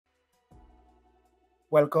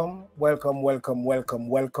Welcome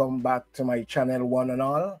back to my channel, one and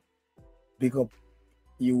all. Big up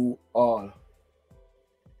you all.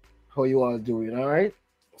 How you all doing, all right?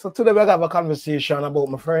 So today we're going to have a conversation about,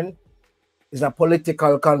 my friend, it's a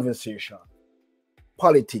political conversation.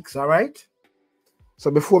 Politics, all right?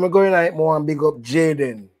 So before we go in, I want to big up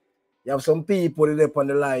Jaden. You have some people that up on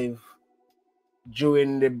the live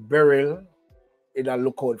during the burial. It a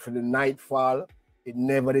look out for the nightfall. It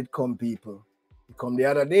never did come, people. It come the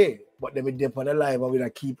other day, but then we dip on the live and we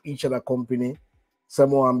keep each other company. So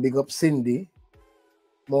more and big up Cindy,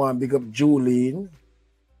 more and big up Julene,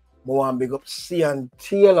 more and big up Cian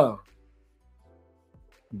Taylor,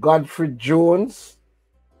 Godfrey Jones,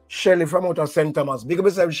 Shelley from out of St. Thomas. Big up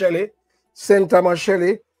yourself, Shelley. St. Thomas,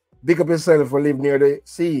 Shelley. Big up yourself for live near the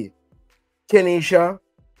sea. Kenisha,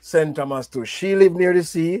 St. Thomas too. She live near the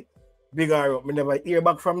sea. Big her up. Me never hear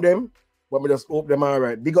back from them, but me just hope them all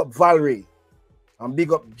right. Big up Valerie. And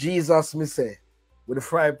big up Jesus, me say. With the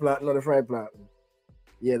fry plant, not the fry plant.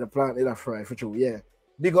 Yeah, the plant is a fry for true, yeah.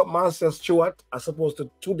 Big up Master Stewart. I suppose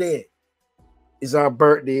today is our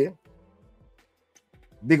birthday.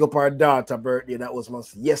 Big up our daughter birthday. That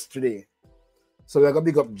was yesterday. So we're going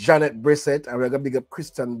to big up Janet Brissett and we're going to big up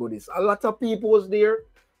Christian Buddhist. A lot of people was there.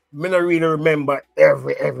 Me not really remember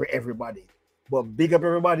everybody. But big up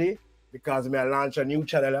everybody because me launch a new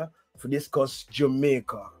channel to discuss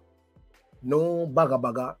Jamaica. No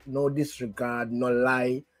baga, no disregard, no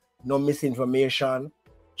lie, no misinformation.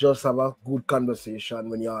 Just have a good conversation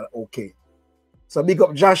when you're okay. So big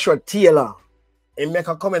up Joshua Taylor. He make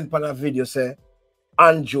a comment on a video say,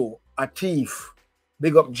 Andrew, a thief.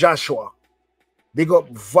 Big up Joshua. Big up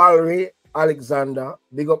Valerie Alexander.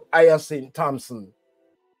 Big up Hyacinth Thompson.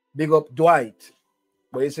 Big up Dwight.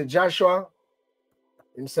 But he said Joshua,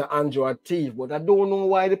 he say Andrew a thief. But I don't know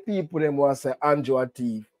why the people them want to say Andrew a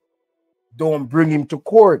thief. Don't bring him to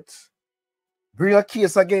court. Bring a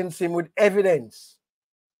case against him with evidence.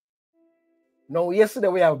 Now, yesterday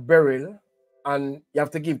we have burial, and you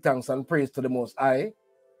have to give thanks and praise to the Most High.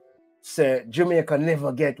 Say Jamaica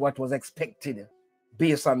never get what was expected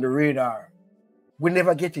based on the radar. We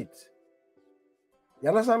never get it. You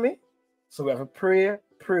understand me? So we have a prayer.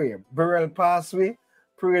 Burial pathway,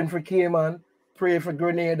 praying for Cayman, pray for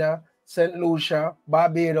Grenada, St. Lucia,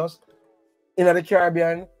 Barbados, in the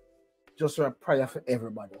Caribbean. Just a prayer for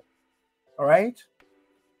everybody. All right?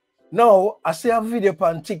 Now, I see a video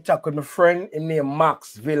on TikTok with my friend named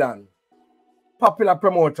Max Villan. Popular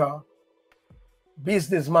promoter,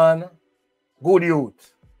 businessman, good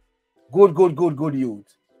youth. Good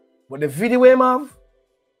youth. But the video we have,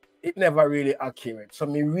 it never really accurate. So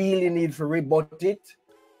me really need to rebut it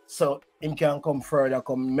so him can come further,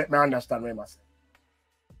 make me understand what I say.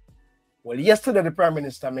 Well, yesterday the Prime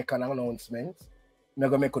Minister make an announcement. I'm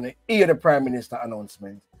going to hear the Prime Minister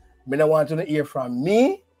announcement. I don't want to hear from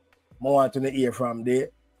me. I want to hear from the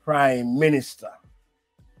Prime Minister.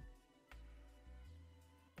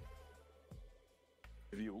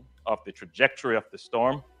 Review of the trajectory of the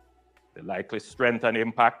storm, the likely strength and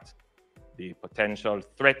impact, the potential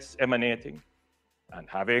threats emanating, and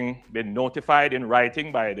having been notified in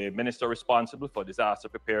writing by the Minister responsible for disaster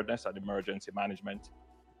preparedness and emergency management,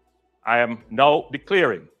 I am now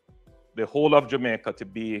declaring the whole of Jamaica to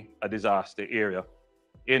be a disaster area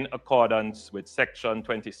in accordance with Section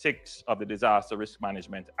 26 of the Disaster Risk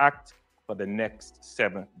Management Act for the next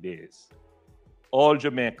 7 days. All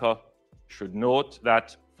Jamaica should note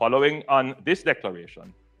that following on this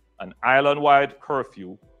declaration, an island-wide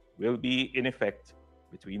curfew will be in effect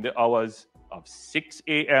between the hours of 6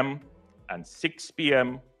 a.m. and 6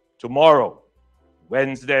 p.m. tomorrow,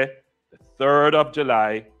 Wednesday, the 3rd of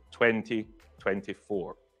July,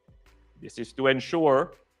 2024. This is to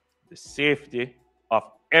ensure the safety of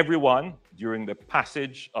everyone during the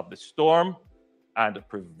passage of the storm and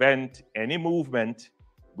prevent any movement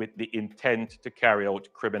with the intent to carry out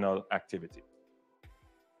criminal activity.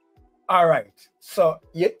 All right. So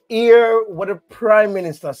you hear what the Prime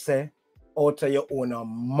Minister say out of your own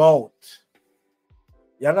mouth.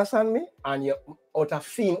 You understand me? And you out of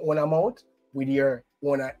him own mouth with your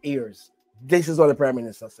own ears. This is what the Prime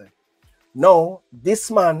Minister said. Now, this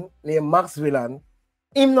man named Max Villan,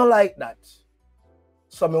 him not like that.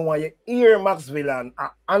 So I want you hear Max Villan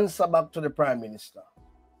answer back to the Prime Minister.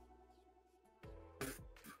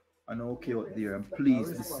 And okay out there, and please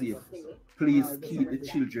be safe. Please keep the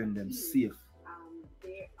children them safe.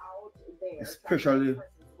 Especially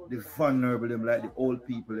the vulnerable them, like the old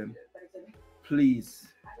people them. Please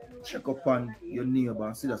check up on your neighbor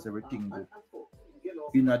and see that everything good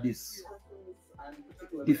in this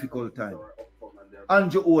difficult time.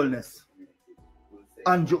 And your oldness.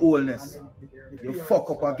 Andrew Holness. You fuck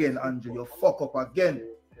up again, Andrew. You fuck up again.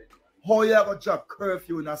 How you gonna drop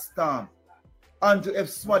curfew in a storm? Andrew, if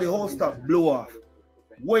somebody house stop blow off.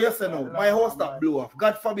 What you say now? My house stop blow off.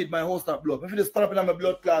 God forbid my house stop blow off. If you just stand up in my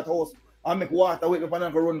blood clot house and make water wake up and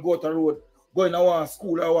I go run, go to the road, going to one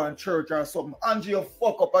school or one church or something. Andrew, you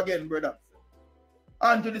fuck up again, brother.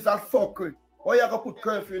 Andrew, this is a fuckery. Why you gonna put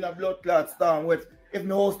curfew in a blood clot storm with if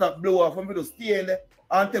my house stop blow off? I'm going to stay in there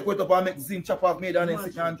and take it up and make zinc chop off made and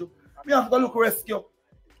then Andrew. Me have to look rescue.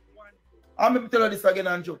 I'm going to tell you this again,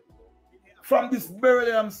 Andrew. From this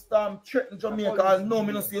burial storm threatening Jamaica, I know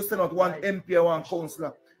me not see you send out one MP or one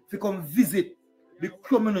councillor to come visit the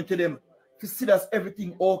community them to see that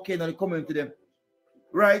everything okay in the community them.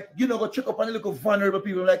 Right? You know, go check up on the little vulnerable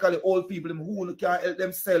people like all the old people them who can't help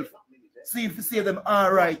themselves. See if you see them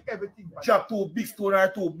all right. Drop 2 big stone or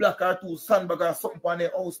 2 black or 2 sandbag or something on their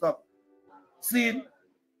house stop. See?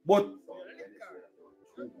 But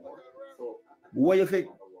what you think?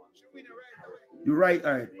 The right,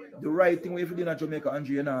 all right. The right thing if you do in Jamaica,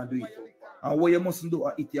 Andrew, you not do it. And what you mustn't do,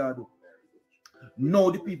 it you do. Now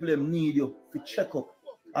the people them need you to check up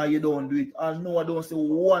and you don't do it. And no, I don't say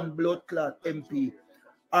one blood clot MP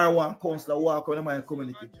or one councillor walk around my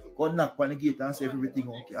community. Go knock on the gate and say everything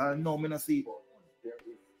okay. And no, me not see it.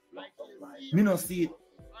 Me not see it.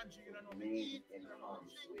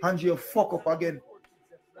 Andrew, you fuck up again.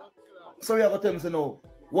 So you have to tell me, say no,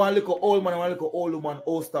 one little old man and one little old woman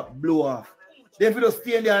all stop blow off. They if you just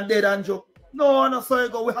stay there and dead, Andrew. No, so you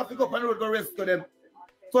go. We have to go up and road to rescue them.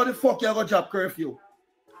 So the fuck you gonna drop curfew?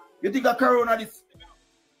 You think a corona this?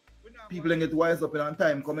 People don't get wise up and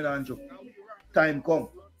time coming, Andrew. Time come.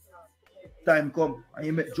 Time come. And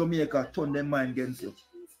you make Jamaica turn their mind against you.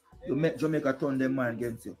 You make Jamaica turn their mind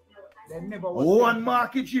against you. One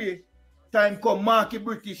market G. Time come, market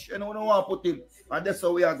British. And you don't want to put him. And that's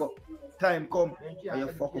how we are go. Time come. And you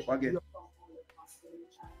fuck up again.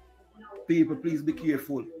 People, please be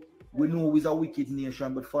careful. We know we're a wicked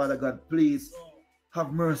nation, but Father God, please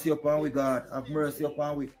have mercy upon we, God. Have mercy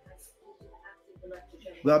upon we.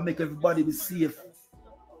 We have to make everybody be safe.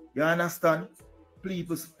 You understand? Please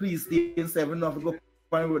stay inside. We don't have to go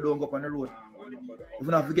on the road, don't go on the road. If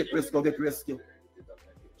we don't have to get rescue, get rescue.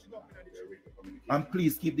 And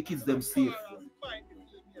please keep the kids them safe.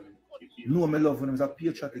 No, my love when he's a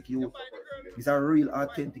patriotic youth. He's a real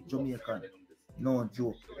authentic Jamaican. No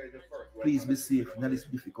joke. Please be safe in these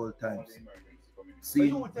difficult times.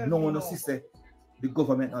 See, no one else say the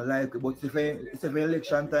government not like it, but if it's an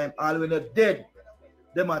election time, all when they're dead,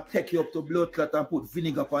 they might take you up to blood clot and put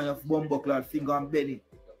vinegar on your bumbo clot, finger and belly.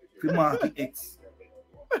 If you mark it X.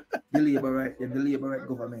 The Labour right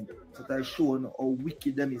government. So that show how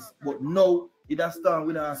wicked them is. But now, it has started,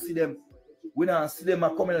 we don't see them. We don't see them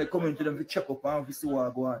coming to them to check up and to see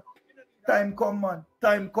what go on. Time come, man.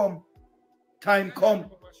 Time come. Time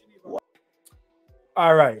come.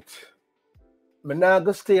 All right. I'm not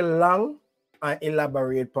going to stay long and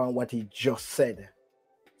elaborate on what he just said.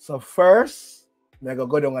 So first, I'm going to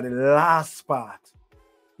go down on the last part.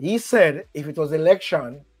 He said if it was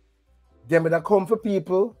election, they would have come for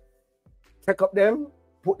people, take up them,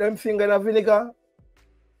 put them finger in a vinegar,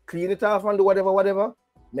 clean it off and do whatever,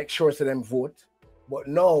 make sure to them vote. But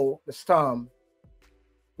now, the storm,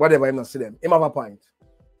 whatever, I'm not see them. Him have a point.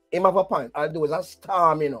 I'll do is a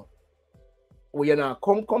storm, you know. Well, you know,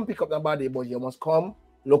 come pick up the body, but you must come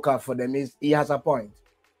look out for them. He has a point.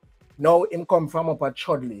 Now him come from up at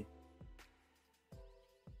Chudley,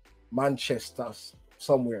 Manchester,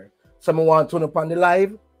 somewhere. Someone want to turn up on the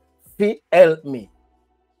live, he help me.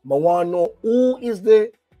 I want to know who is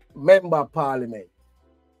the member of parliament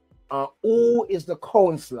and who is the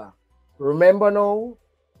councillor. Remember now,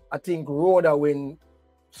 I think Rhoda win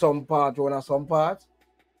some part, one or some part.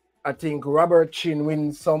 I think Robert Chin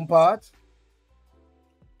win some part.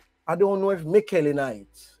 I don't know if Mikel Knight.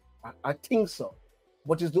 I think so.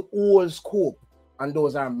 But it's the whole scope. And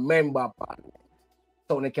those are member parliament.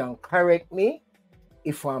 So they can correct me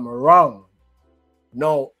if I'm wrong.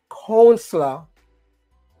 Now, councillor,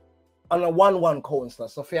 and a 1-1 councillor.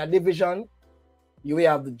 So for your division, you will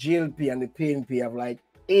have the GLP and the PNP have like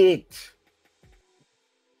 8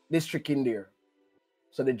 districts in there.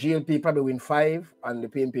 So the GLP probably win 5 and the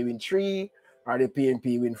PNP win 3, or the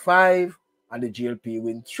PNP win 5 and the GLP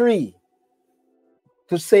win 3.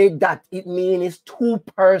 To say that, it means 2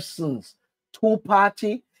 persons, 2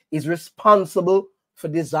 party is responsible for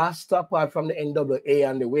disaster apart from the NWA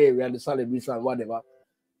and the way we and the solid waste and whatever,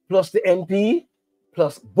 plus the MP,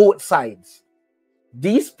 plus both sides.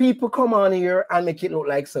 These people come on here and make it look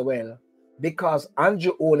like so well because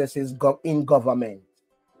Andrew Holness is in government.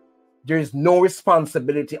 There is no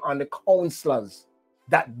responsibility on the councillors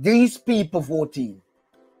that these people voting.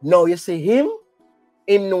 Now you see him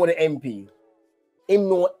know the MP, him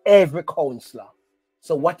know every councillor.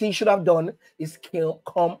 So what he should have done is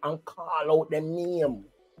come and call out them name.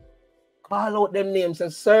 Call out them names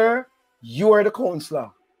and say, sir, you are the councillor.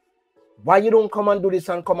 Why you don't come and do this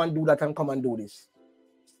and come and do that and come and do this?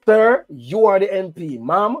 Sir, you are the MP.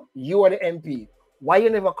 Ma'am, you are the MP. Why you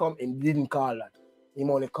never come? He didn't call that. He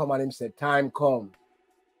only come and him said, time come.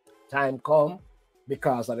 Time come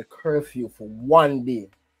because of the curfew for one day.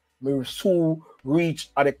 We soon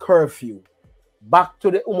reached at the curfew. Back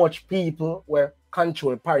to the how much people were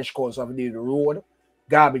control parish council of the road,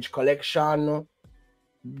 garbage collection,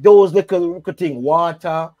 those little things,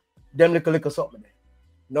 water, them little something.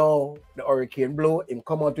 Now the hurricane blow, him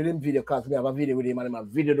come out to them video because we have a video with him and him a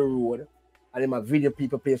video the road and him a video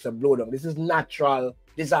people place a blow down. This is natural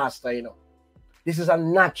disaster, you know. This is a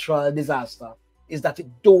natural disaster. Is that it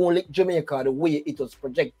don't lick Jamaica the way it was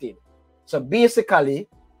projected. So basically,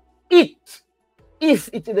 if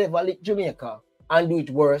it ever lick Jamaica and do it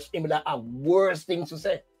worse, it would have worse things to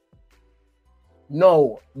say.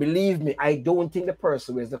 No, believe me, I don't think the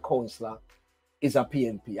person who is the councillor is a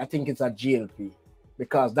PNP. I think it's a GLP.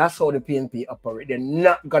 Because that's how the PNP operate. They're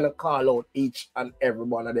not going to call out each and every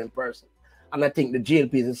one of them person. And I think the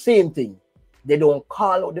GLP is the same thing. They don't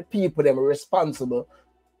call out the people that are responsible.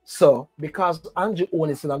 So, because Andrew Owen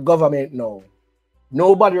is in a government now,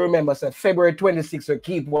 nobody remembers that February 26th, or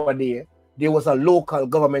keep one day, there was a local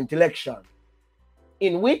government election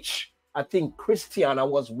in which I think Christiana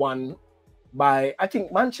was won by, I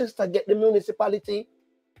think Manchester get the municipality.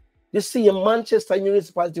 You see a Manchester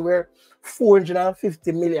municipality where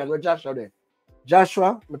 450 million where Joshua there.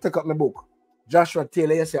 Joshua, I take up my book. Joshua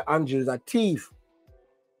Taylor, you say Andrew is a thief.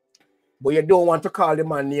 But you don't want to call the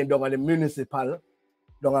man name down at the municipal,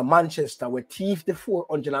 down at Manchester, where thief the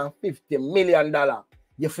 $450 million.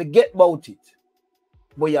 You forget about it.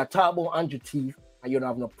 But you talk about Andrew thief and you don't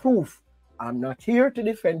have no proof. I'm not here to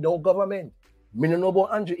defend no government. I don't know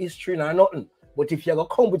about Andrew history or nothing. But if you're going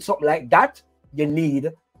to come with something like that, you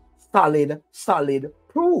need solid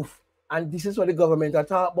proof. And this is what the government are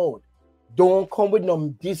talking about. Don't come with no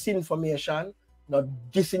disinformation, no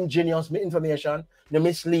disingenuous information, no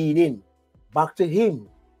misleading. Back to him.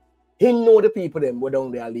 Him know the people them were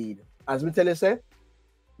down there lead. As we tell you, say,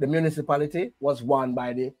 the municipality was won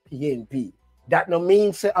by the PNP. That no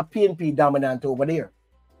means say a PNP dominant over there.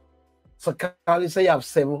 So can you say you have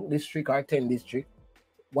 7 districts or 10 districts?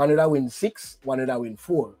 One of that win 6, one of that win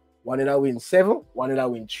 4. One of that win 7, one of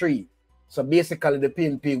that win 3. So basically the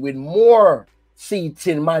PNP with more seats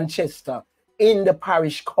in Manchester in the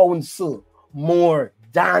parish council more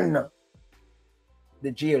than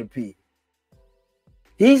the GLP.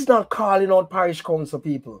 He's not calling out parish council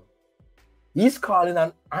people. He's calling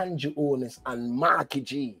on Andrew Onis and Marky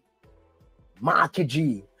G. Marky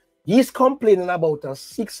G. He's complaining about a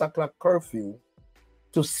 6 o'clock curfew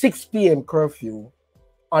to 6 p.m. curfew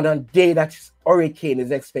on a day that hurricane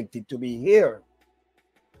is expected to be here.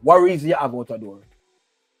 What reason you have out a door?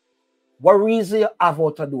 What reason you have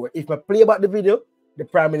out a door? If I play about the video, the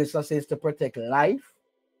Prime Minister says to protect life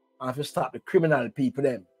and to stop the criminal people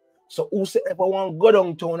them. So whosoever want to go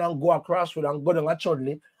downtown and go across road and go down a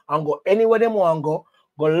Chudley and go anywhere they want to go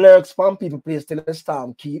lurks from people place till the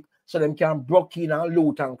storm keep so them can break in and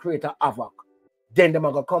loot and create a havoc. Then them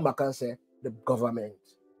are going to come back and say, the government.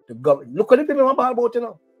 Look at the people about, you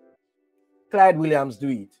know. Clyde Williams do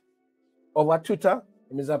it. Over Twitter,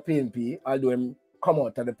 him is a PNP, although him come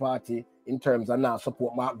out of the party in terms of now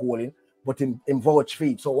support Mark Golding, but him vouch for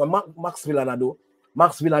it. So what Max Villan do,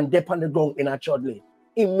 Max Villan dep on the ground in a Chudley.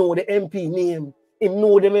 Him know the MP name, him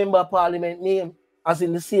know the member of parliament name, as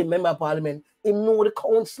in the same member of parliament, him know the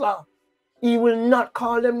councillor. He will not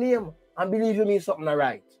call them name. And believe you me, something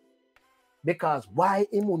right. Because why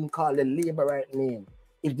he wouldn't call the Labour right name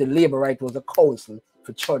if the Labour right was a council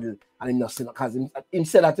for Chudley and him not see that? Because him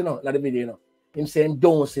said that, you know, in the video, you know. Him saying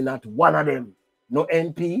don't see not one of them. No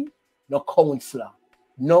MP, no councillor.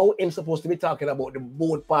 Now him supposed to be talking about the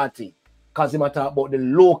board party because him talk about the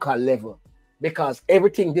local level. Because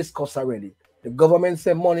everything discussed already. The government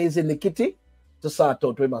said money is in the kitty to sort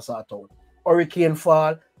out, we must sort out. Hurricane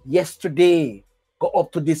fall yesterday, go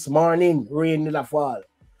up to this morning, rain in the fall.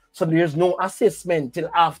 So there's no assessment till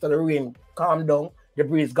after the rain calm down, the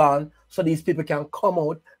breeze gone, so these people can come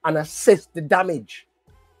out and assess the damage.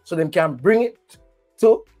 So them can bring it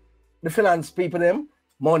to the finance people, them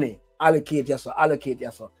money, allocate yourself,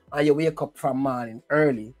 and you wake up from morning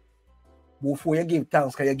early. Before you give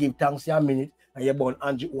thanks, because you give thanks in a minute, and you burn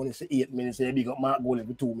Andrew only say 8 minutes, and you big up Mark Gold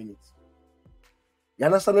every 2 minutes. You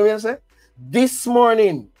understand what I say? This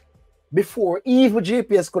morning, before even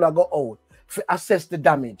JPS could have got out to assess the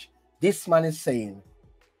damage. This man is saying,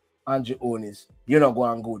 Andrew Onis, you're not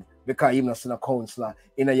going good because you're not seeing a counselor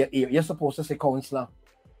in your ear. You're supposed to say counselor.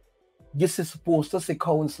 You're supposed to say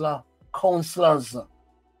counselor. Counselors.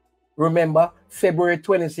 Remember, February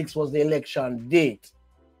 26 was the election date.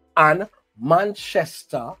 And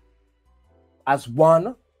Manchester has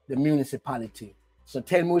won the municipality. So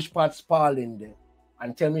tell me which part Spalding there.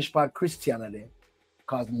 And tell me which part Christiana there.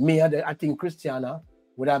 Because me, I think Christiana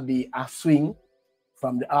would have be a swing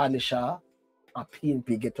from the Ardlishaw and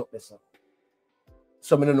PNP get up there.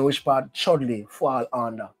 So I don't know which part Chudley fall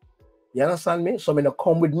under. You understand me? So I don't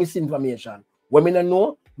come with misinformation. When I don't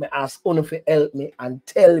know, I ask Uno to help me and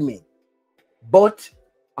tell me. But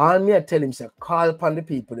all me I tell him say, call upon the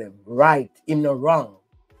people them. Right, him not wrong.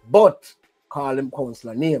 But call him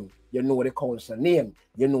councillor name. You know the councillor name.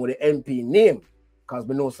 You know the MP name. Because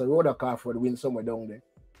we know Sir Rhoda Carford win somewhere down there.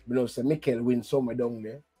 We know Sir Mikel win somewhere down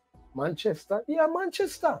there. Manchester? Yeah,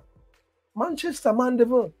 Manchester. Manchester,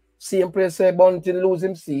 Mandeville. Same place say Bunting lose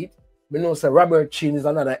him seat. We know Sir Robert Chin is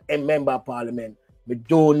another member of parliament. We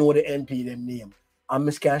don't know the MP them name. And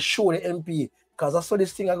I can show the MP. Because that's how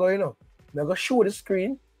this thing are going on. I'm going to show the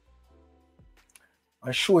screen.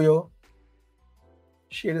 I'll show you.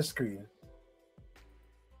 Share the screen.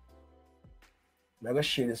 I'm going to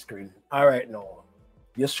share the screen. All right now.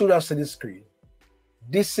 You should have seen the screen.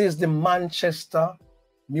 This is the Manchester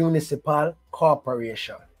Municipal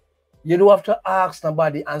Corporation. You don't have to ask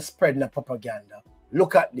nobody and spread the propaganda.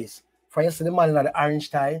 Look at this. For instance, the man in the orange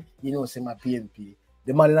tie, you know, say my PNP.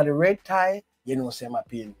 The man in the red tie, you know, say my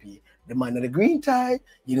PNP. The man in the green tie,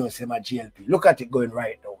 you know, say my GLP. Look at it going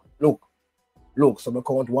right now. Look. Look. So we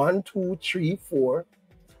count 1, 2, 3, 4,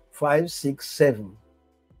 5, 6, 7.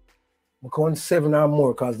 We count 7 or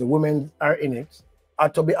more because the women are in it.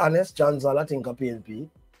 And to be honest, John Zala think of PNP.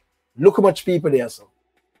 Look how much people there, so.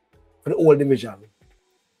 For the whole division.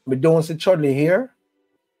 We don't see Chudley here.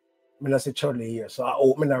 I don't see Chudley here. So I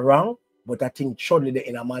hope I'm not wrong, but I think Chudley there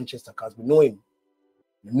in Manchester because we know him.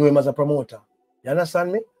 We know him as a promoter. You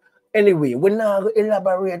understand me? Anyway, we're not going to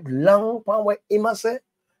elaborate long on what he must say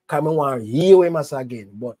because I want to hear him as again.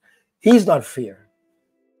 But he's not fair.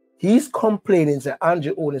 He's complaining that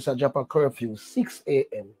Andrew Onis a drop a curfew 6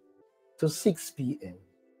 a.m. to 6 p.m.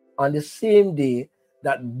 on the same day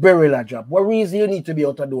that burial a drop. What reason you need to be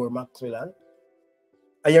out the door, Maxwell?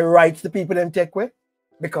 Are you right to the people them take away?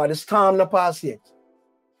 Because the storm not passed yet.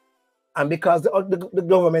 And because the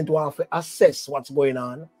government want to assess what's going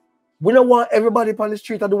on. We don't want everybody on the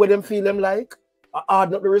street to do what them feel them like. Or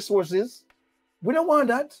harden up the resources. We don't want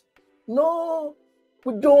that. No.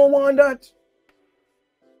 We don't want that.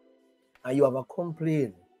 And you have a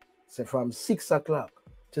complaint. Say from 6 o'clock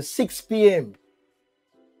to 6 p.m.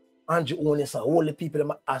 Andrew Onis and all the people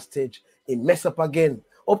them are hostage. He mess up again.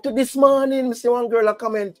 Up to this morning, I see one girl a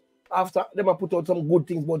comment after them put out some good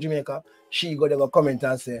things about Jamaica. She got a comment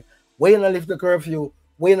and say, why you not lift the curfew?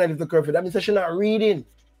 Why you not lift the curfew? That means she not reading.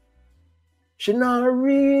 She not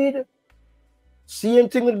read. Same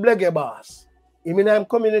thing with Blagger Boss. Him in our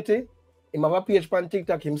community, him have a page on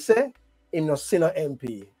TikTok, him say, him not see no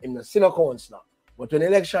MP, him not see no councillor. But when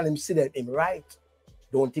election, him see that him right.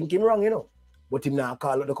 Don't think him wrong, you know. But him not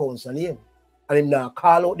call out the councillor name. And him not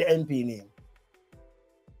call out the MP name.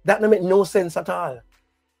 That don't make no sense at all.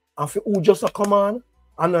 And for who just come on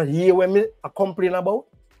and not hear what me complain about,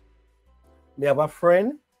 me have a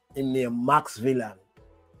friend, him named Max Villan.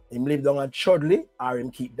 Him live down at Chudley, or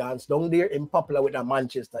him keep dance down there, him popular with the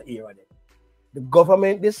Manchester area. The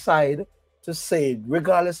government decide to say,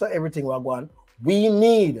 regardless of everything we're going, we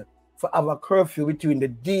need to have a curfew between the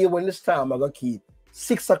day when the storm are going to keep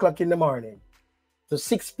 6 o'clock in the morning to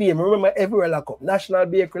 6 p.m. Remember, everywhere lock up. National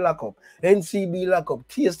Bakery lock up. NCB lock up.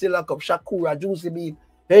 TST lock up. Shakura, Juicy Beef.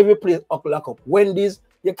 Every place up lock up. Wendy's,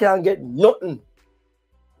 you can't get nothing.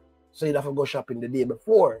 So you have to go shopping the day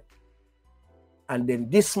before. And then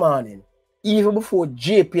this morning, even before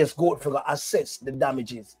JPS go out to assess the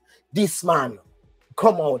damages, this man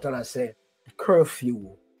come out and I say, the curfew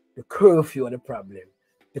are the problem.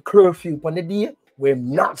 The curfew on the day we're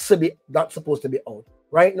not supposed to be out.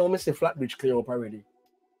 Right now, I say Flatbridge clear up already.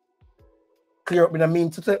 Clear up in the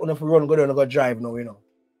mean to say, if you run, go down and go drive now, you know.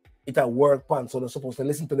 It's a work pan, so they're supposed to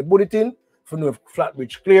listen to the bulletin for know if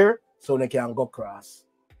Flatbridge clear, so they can go cross.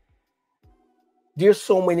 There's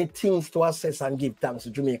so many things to assess and give thanks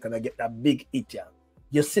to Jamaica and get that big hit here.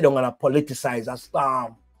 You sit down and politicize a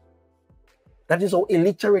storm. That is how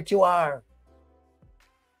illiterate you are.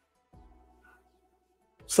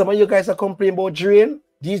 Some of you guys are complaining about drain.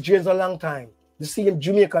 These drains are a long time. The same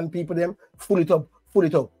Jamaican people, them, full it up,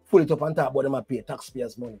 and talk about them and pay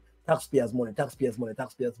taxpayers' money. Taxpayers' money, taxpayers' money,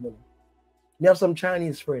 taxpayers' money. We have some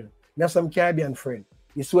Chinese friend. We have some Caribbean friend.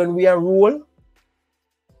 You see when we are roll,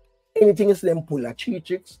 anything is them pull a cheat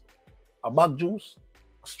chicks, a bag juice,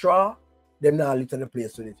 a straw, them not litter the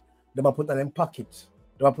place with it. Them a put on them pockets.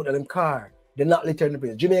 Them a put on them car. They not litter the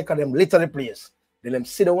place. Jamaica them litter the place. Then them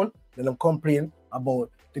sit down, then them complain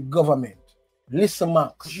about the government. Listen,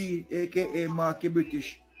 Max. G, aka Marky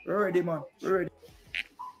British. Ready, man. Ready.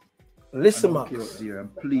 Listen, Max. There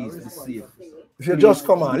and please be safe. If you just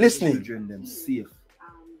come on, listening. Children them safe.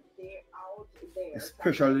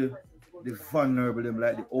 Especially the vulnerable them,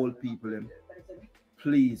 like the old people them.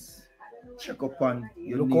 Please check up on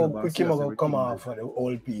your Look neighbor. how quick him gonna come out for the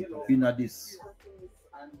old people. In this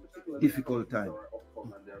difficult time.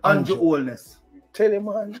 Andrew Oldness. Tell him,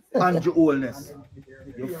 man. Andrew Oldness.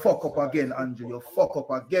 You fuck up again, Andrew. You fuck up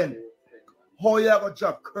again. How you gonna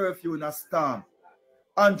drop curfew in a storm?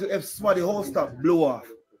 Andrew, if somebody whole stop blow off.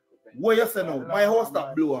 Where you say now? My house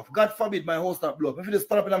stop blow off. God forbid my house stop blow off. If you just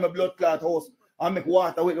stand up in my blood clot house and make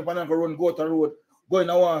water wake up and go run, go to the road, going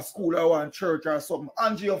to one school or one church or something.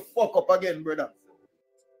 Andrew, you fuck up again, brother.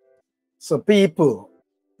 So people,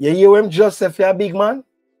 you hear him just say for a big man?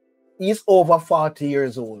 He's over 40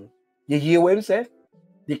 years old. You hear what him say?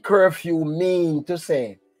 The curfew mean to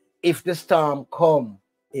say, if the storm come,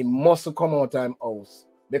 it must come out of him house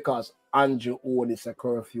because Andrew Old is a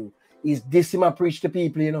curfew. Is this him a preach to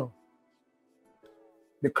people, you know?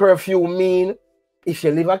 The curfew mean if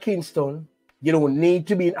you live at Kingston, you don't need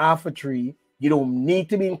to be in Alpha Tree, you don't need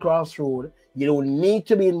to be in Crossroad, you don't need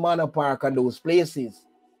to be in Manor Park and those places.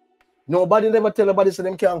 Nobody never tell nobody so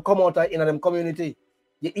them can come out in them community.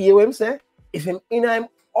 You hear what him say? If him in him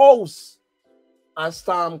house and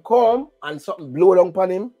storm come and something blow down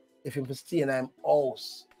upon him, if him stay in him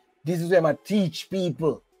house. This is where I teach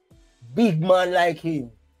people. Big man like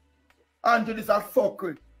him. Andrew, this is a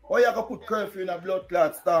fuckery. How you gonna put curfew in a blood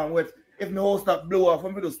clot storm with if my house stop blow off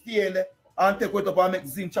for me to stay in there and take it up and make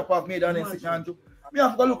zinc chop off me down in sick, Andrew? Me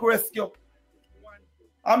have to look rescue.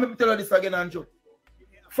 I'm going to tell you this again, Andrew.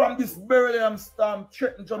 From this very storm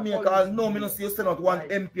threatening Jamaica, I know me not see you send out one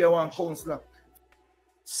MP or one councillor.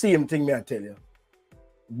 Same thing me I tell you.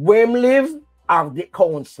 When live have the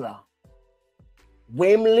councillor.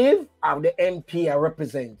 When live have the MP I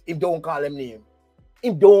represent. If don't call him name.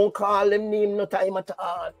 If don't call him name, no time at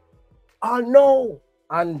all. Oh no.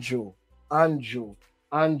 Andrew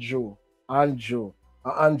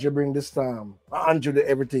bring the storm. Andrew do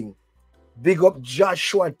everything. Big up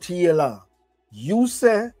Joshua Taylor. You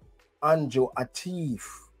say Andrew a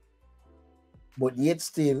thief. But yet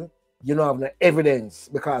still, you don't have no evidence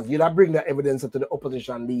because you don't bring the evidence to the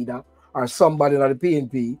opposition leader or somebody in the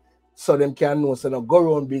PNP so them can know so the go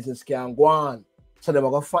around business can go on. So they're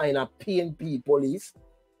going to find a PNP police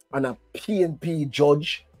and a PNP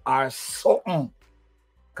judge or something.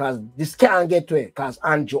 Because this can't get to it. Because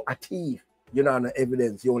Andrew a thief. You don't have no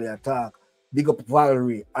evidence. You only attack. Big up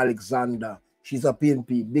Valerie Alexander. She's a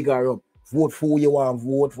PNP. Big her up. Vote for who you want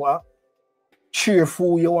vote for. Cheer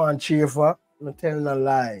for who you want cheer for. I'm not telling a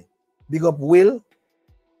lie. Big up Will.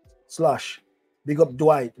 Slash. Big up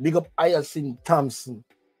Dwight. Big up Hyacinth Thompson.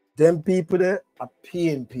 Them people there are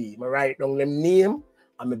PNP. I write down them name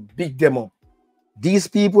and I big them up. These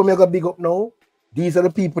people I got big up now. These are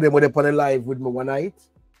the people that were up on the live with me one night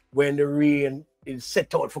when the rain is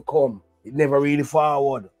set out for come. It never really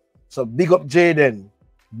forward. So big up Jaden.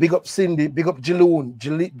 Big up Cindy. Big up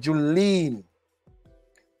Julene.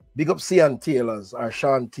 Big up Sian Taylors or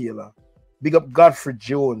Sean Taylor. Big up Godfrey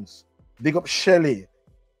Jones. Big up Shelley.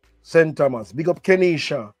 St. Thomas. Big up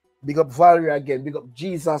Kenisha. Big up Valerie again. Big up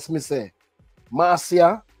Jesus, me say.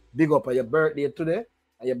 Marcia, big up on your birthday today.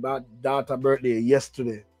 And your daughter birthday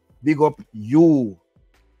yesterday. Big up you.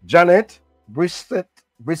 Janet, Brissett,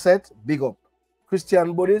 big up.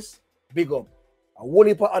 Christian Buddhist, big up. A whole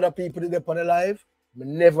heap of other people that on the live, me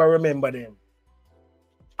never remember them.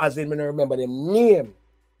 As in, me not remember them name,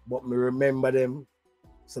 but me remember them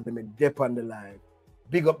so they me dip on the live.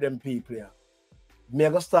 Big up them people here. Me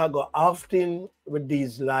gonna start go often with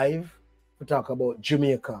these live to talk about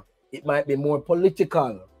Jamaica. It might be more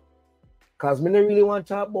political. Because me don't really want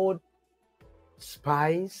to talk about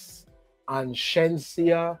Spice and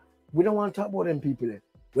Shensia. We don't want to talk about them people there.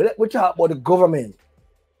 We talk about the government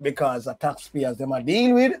because the taxpayers them are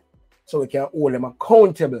dealing with, so we can hold them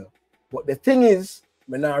accountable. But the thing is,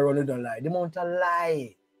 we not running the lie. The amount of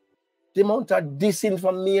lie, the amount of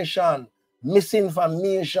disinformation,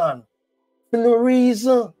 misinformation, for no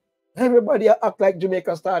reason. Everybody act like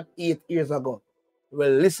Jamaica started 8 years ago. Well,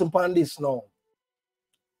 listen upon this now.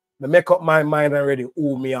 I make up my mind already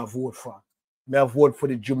who me I vote for. Me I vote for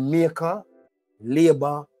the Jamaica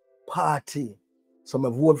Labour party. So I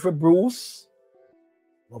vote for Bruce,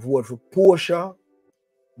 I vote for Portia,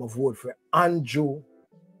 I vote for Andrew,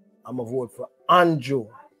 I'm a vote for Andrew.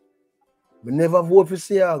 I never vote for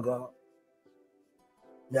Siaga.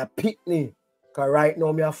 I pick me, because right now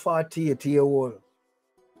I'm 48 years old.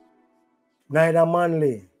 Neither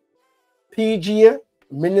Manley. PGA,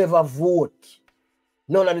 me never vote.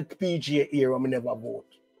 None of the PGA era, me never vote.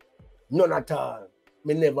 None at all.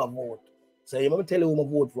 Me never vote. So let me tell you who I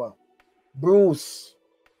vote for. Bruce,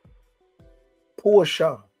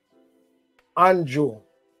 Portia, Andrew.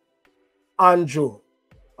 And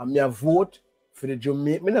me vote for the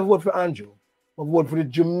Jamaica. Me never vote for Andrew. I vote for the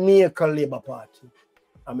Jamaica Labour Party.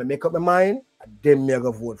 And I make up my mind, and then me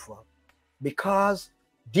go vote for. Because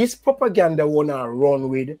this propaganda wanna run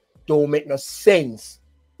with don't make no sense.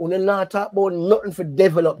 When you not talk about nothing for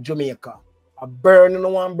develop Jamaica. A burn no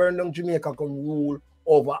one burn down Jamaica can rule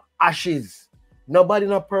over ashes. Nobody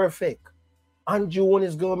not perfect. Andrew one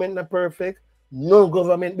his government not perfect. No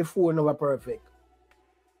government before never perfect.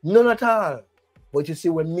 None at all. But you see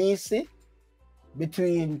when me see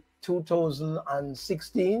between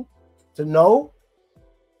 2016 to now,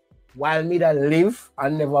 while me that live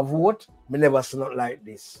and never vote, me never see nothing like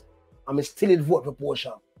this. And me still did vote for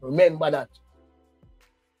Portia. Remember that.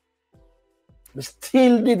 Me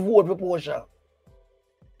still did vote for Portia.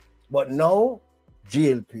 But now,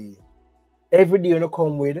 GLP. Every day you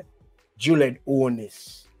come with Juliet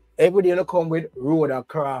Onis. Every day you come with Rhoda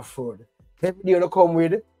Crawford. Every day you come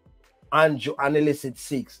with Andrew and Illicit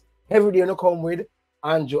 6. Every day you come with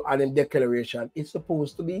Andrew and in declaration. It's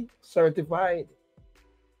supposed to be certified.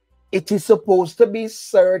 It is supposed to be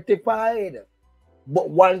certified. But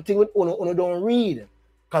one thing with Uno don't read.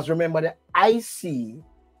 Because remember, the IC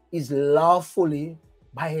is lawfully,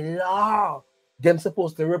 by law, them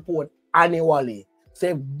supposed to report annually. So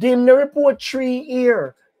if them the report 3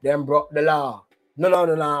 years, them broke the law.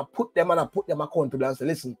 No. Put them accountable and say,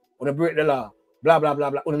 listen, Uno break the law. Blah, blah, blah,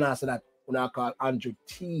 blah. Uno not say that. Uno call Andrew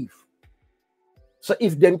thief. So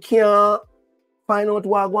if them can't find out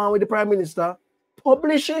what's going on with the Prime Minister,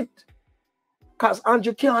 publish it. Because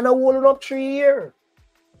Andrew can't hold it up 3 years.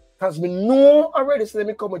 Because we know already, so let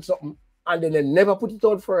me come with something, and then they never put it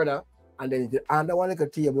out further, and then it's under one like a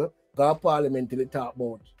table, go to Parliament till they talk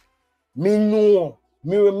about. Me know,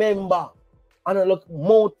 me remember, and I look,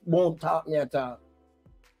 won't talk me at all.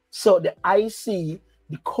 So the IC,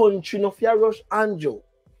 the country no fear rush Andrew.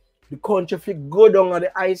 The country fi go down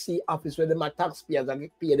at the IC office where them taxpayers and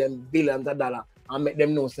pay them billions of dollars and make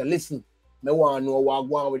them know, say, listen, I want to know what's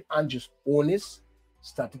going on with Andrew's honest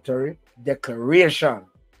statutory declaration.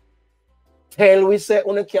 Tell we say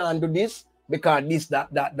you can't do this because this,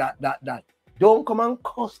 that. Don't come and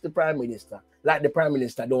cuss the Prime Minister like the Prime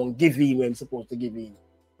Minister don't give him when he's supposed to give him.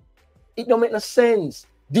 It don't make no sense.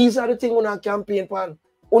 These are the things we not campaign for.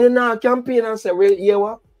 We not campaign and say, well, yeah,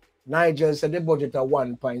 what? Nigel said the budget at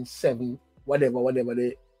 1.7, whatever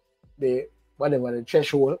the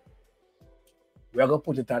threshold. We're going to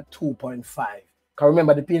put it at 2.5. Because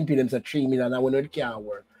remember, the PNP them said 3 million and we know it can't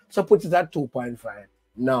work. So put it at 2.5.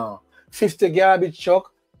 No. 50 garbage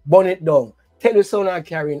truck, burn it down. Tell you so now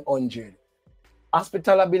carrying 100.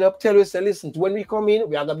 Hospital a build up, tell you, say, listen, when we come in,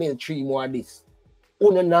 we are going to build 3 more of this.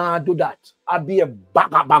 Uno nah do that. I be a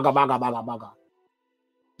bagger.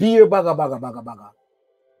 Beer bagger.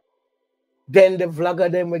 Then the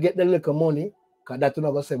vlogger them will get the little money, because that's what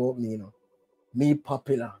I'm going to say about me, you know. Me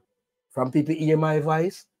popular. From people hear my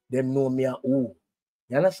voice, them know me who.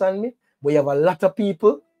 You understand me? But you have a lot of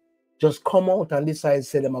people just come out and decide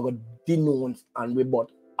say them are going to denounce and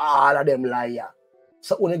rebut all of them liar.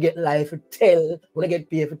 So when you get life to tell, when you get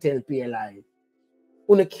paid for tell pay lie.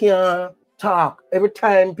 When you can't talk. Every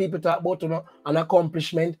time people talk about an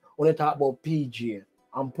accomplishment, when you talk about PJ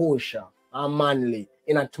and Portia and Manley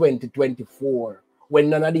in a 2024, when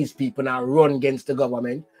none of these people are run against the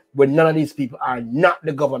government, when none of these people are not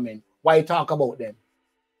the government, why you talk about them?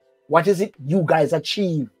 What is it you guys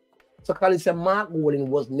achieve? So Khaleesi Mark Golding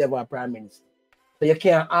was never a prime minister. So you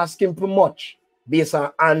can't ask him for much based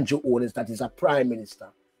on Andrew Onis that is a prime minister.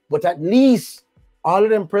 But at least all of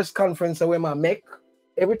them press conferences where I make,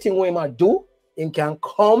 everything where I do, he can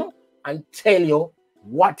come and tell you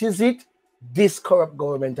what is it this corrupt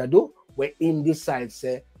government I do, where him decide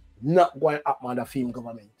say not going up under film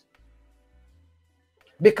government.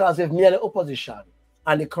 Because if me and the opposition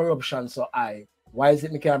and the corruption so high, why is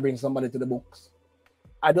it me can't bring somebody to the books?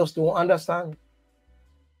 I just don't understand.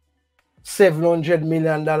 $700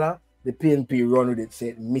 million, the PNP run with it, say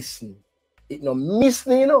it missing. It not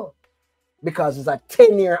missing, you know, because it's a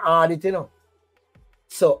 10-year audit, you know.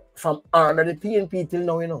 So from under the PNP till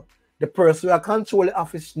now, you know, the person who control the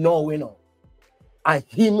office now, you know. And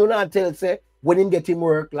him will not tell, say, when him get him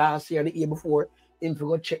work last year, the year before, him to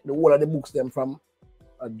go check the whole of the books them from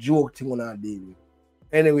a joke thing on our deal.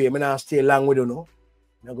 Anyway, I'm not stay long with you know.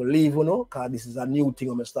 I'm going to leave you know, because this is a new thing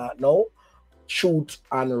I'm going to start now. Truth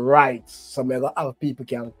and rights. So I'm going to have people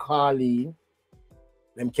can call in.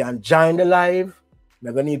 Them can join the live.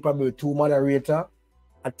 I'm going to need probably 2 moderators.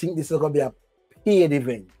 I think this is going to be a paid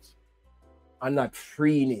event and not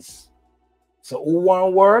freeness. So who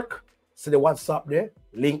want work? So the WhatsApp there,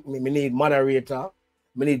 link me. Me need moderator.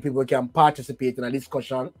 Me need people who can participate in a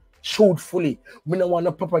discussion truthfully. Me don't want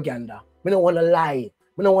no propaganda. Me don't want to lie.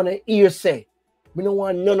 Me don't want to hearsay. Me don't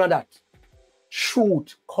want none of that.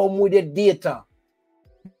 Truth come with the data.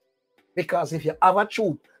 Because if you have a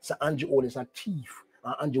truth, so Andrew Owen is a thief.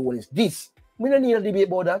 And Andrew Owen is this. We don't need a debate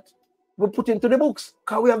about that. We put into the books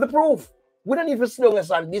because we have the proof. We don't need to sit down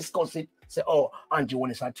and discuss it. Say, oh, Andrew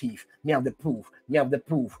Owen is a thief. Me have the proof. Me have the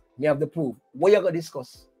proof. Me have the proof. What you going to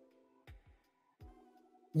discuss?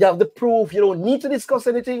 You have the proof. You don't need to discuss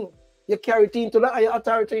anything. You carry it into the higher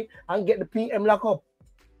authority and get the PM locked up.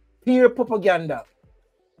 Peer propaganda.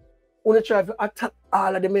 Only try to attack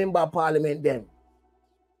all of the member of parliament then.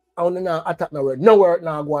 I want to attack no word. No word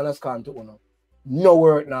now go on as can't to uno. No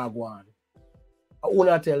word now go on. I want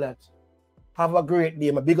to tell that. Have a great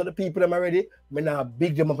day. I big up the people them already. I now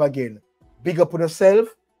big them up again. Big up on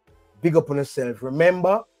yourself. Big up on yourself.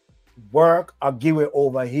 Remember, work or give it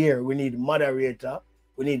over here. We need moderator.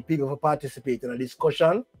 We need people to participate in a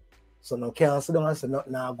discussion. So no can't sit down and say not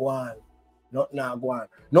now go on. Not now go on.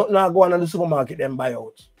 Not now go on in the supermarket and buy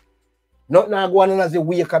out. Not now go on as the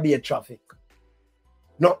way can be a traffic.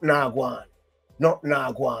 Not now go on. Not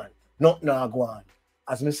now go on. Not now go on.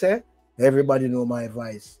 As me say, everybody know my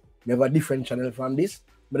advice. We have a different channel from this.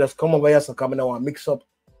 But just come over here so come and I want to mix up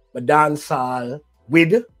my dancehall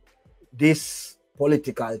with this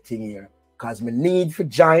political thing here. Because me need to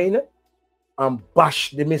join and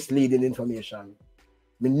bash the misleading information.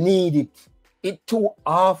 Me need it. It's too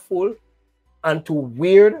awful and too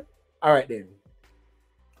weird. All right then.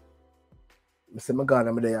 I say my God,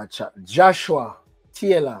 I'm there chat. Joshua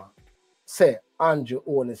Taylor say Andrew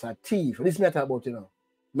Owen is a thief. This matter about you know.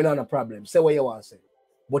 Me not a problem. Say what you want to say.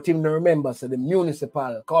 But him no remember say the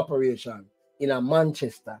municipal corporation in a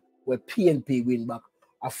Manchester where PNP win back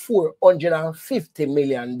a $450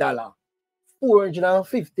 million.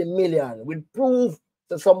 450 million with proof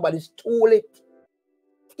that somebody stole it,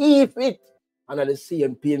 thief it, and at the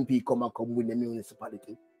same PNP come win the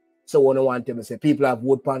municipality. So when I want them to say people have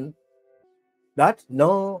voted pan that?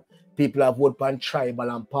 No. People have voted pan tribal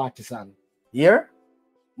and partisan. Here?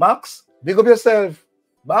 Max, big up yourself.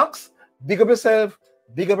 Max, big up yourself.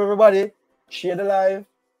 Big up everybody. Share the live.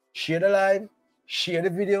 Share the live. Share the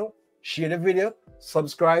video. Share the video.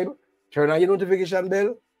 Subscribe. Turn on your notification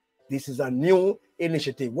bell. This is a new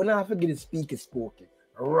initiative. When I forget to speak, it's spoken.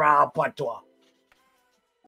 Raw patois.